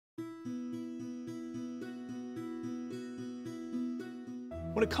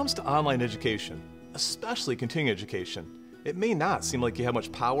When it comes to online education, especially continuing education, it may not seem like you have much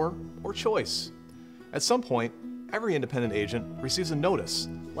power or choice. At some point, every independent agent receives a notice,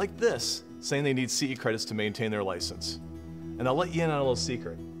 like this, saying they need CE credits to maintain their license. And I'll let you in on a little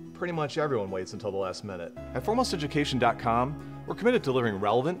secret. Pretty much everyone waits until the last minute. At foremosteducation.com, we're committed to delivering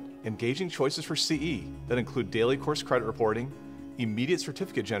relevant, engaging choices for CE that include daily course credit reporting, immediate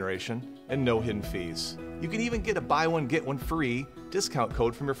certificate generation, and no hidden fees. You can even get a buy one, get one free discount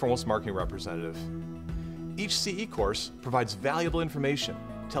code from your Foremost marketing representative. Each CE course provides valuable information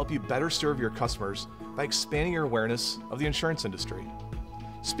to help you better serve your customers by expanding your awareness of the insurance industry.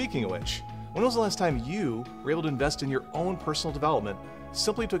 Speaking of which, when was the last time you were able to invest in your own personal development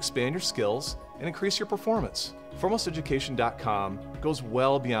simply to expand your skills and increase your performance? ForemostEducation.com goes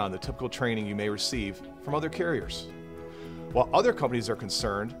well beyond the typical training you may receive from other carriers. While other companies are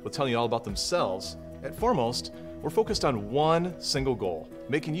concerned with telling you all about themselves, at Foremost, we're focused on one single goal: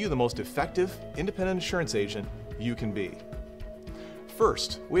 making you the most effective independent insurance agent you can be.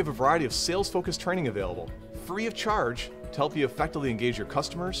 First, we have a variety of sales-focused training available, free of charge, to help you effectively engage your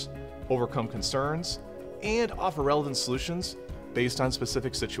customers, overcome concerns, and offer relevant solutions based on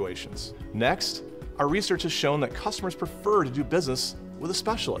specific situations. Next, our research has shown that customers prefer to do business with a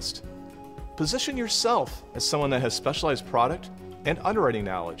specialist. Position yourself as someone that has specialized product and underwriting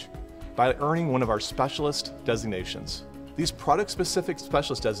knowledge by earning one of our specialist designations. These product-specific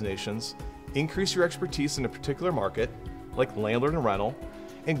specialist designations increase your expertise in a particular market, like landlord and rental,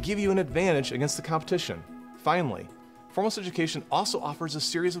 and give you an advantage against the competition. Finally, Foremost Education also offers a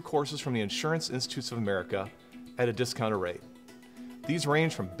series of courses from the Insurance Institutes of America at a discounted rate. These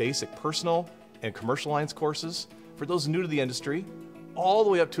range from basic personal and commercial lines courses for those new to the industry, all the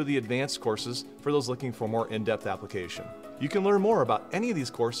way up to the advanced courses for those looking for more in-depth application. You can learn more about any of these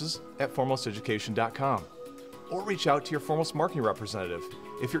courses at foremosteducation.com, or reach out to your Foremost marketing representative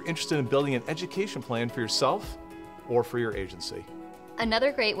if you're interested in building an education plan for yourself or for your agency.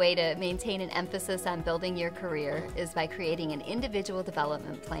 Another great way to maintain an emphasis on building your career is by creating an individual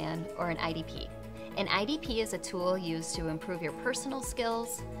development plan, or an IDP. An IDP is a tool used to improve your personal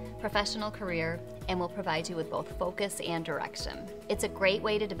skills, professional career, and will provide you with both focus and direction. It's a great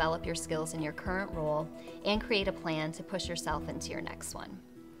way to develop your skills in your current role and create a plan to push yourself into your next one.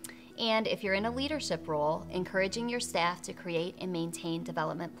 And if you're in a leadership role, encouraging your staff to create and maintain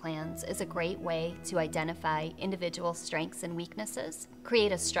development plans is a great way to identify individual strengths and weaknesses,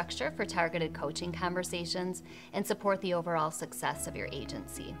 create a structure for targeted coaching conversations, and support the overall success of your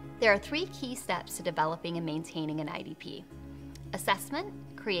agency. There are 3 key steps to developing and maintaining an IDP: assessment,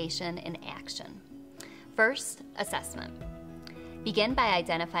 creation, and action. First, assessment. Begin by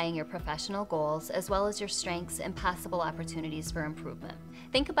identifying your professional goals as well as your strengths and possible opportunities for improvement.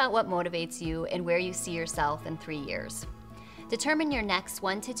 Think about what motivates you and where you see yourself in 3 years. Determine your next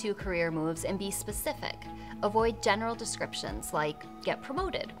 1 to 2 career moves and be specific. Avoid general descriptions like get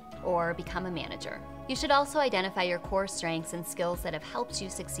promoted or become a manager. You should also identify your core strengths and skills that have helped you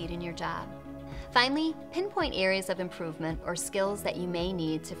succeed in your job. Finally, pinpoint areas of improvement or skills that you may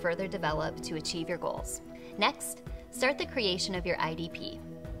need to further develop to achieve your goals. Next, start the creation of your IDP.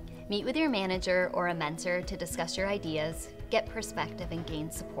 Meet with your manager or a mentor to discuss your ideas, get perspective, and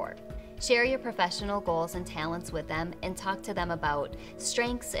gain support. Share your professional goals and talents with them and talk to them about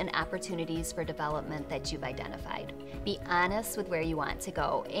strengths and opportunities for development that you've identified. Be honest with where you want to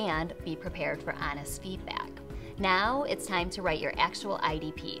go and be prepared for honest feedback. Now it's time to write your actual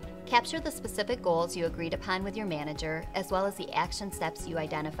IDP. Capture the specific goals you agreed upon with your manager as well as the action steps you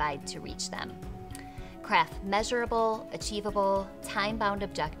identified to reach them. Craft measurable, achievable, time-bound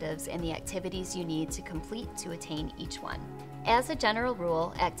objectives and the activities you need to complete to attain each one. As a general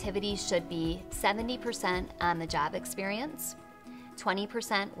rule, activities should be 70% on-the-job experience,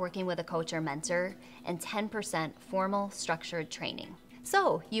 20% working with a coach or mentor, and 10% formal, structured training.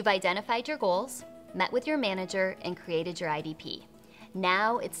 So, you've identified your goals, met with your manager, and created your IDP.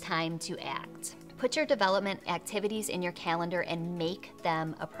 Now it's time to act. Put your development activities in your calendar and make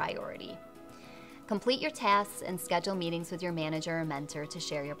them a priority. Complete your tasks and schedule meetings with your manager or mentor to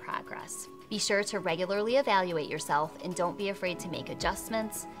share your progress. Be sure to regularly evaluate yourself and don't be afraid to make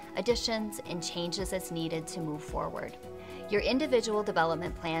adjustments, additions, and changes as needed to move forward. Your individual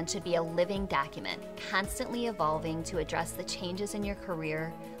development plan should be a living document, constantly evolving to address the changes in your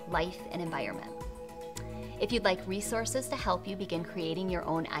career, life, and environment. If you'd like resources to help you begin creating your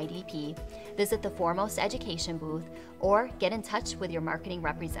own IDP, visit the Foremost Education booth or get in touch with your marketing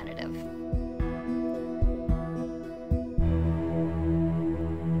representative.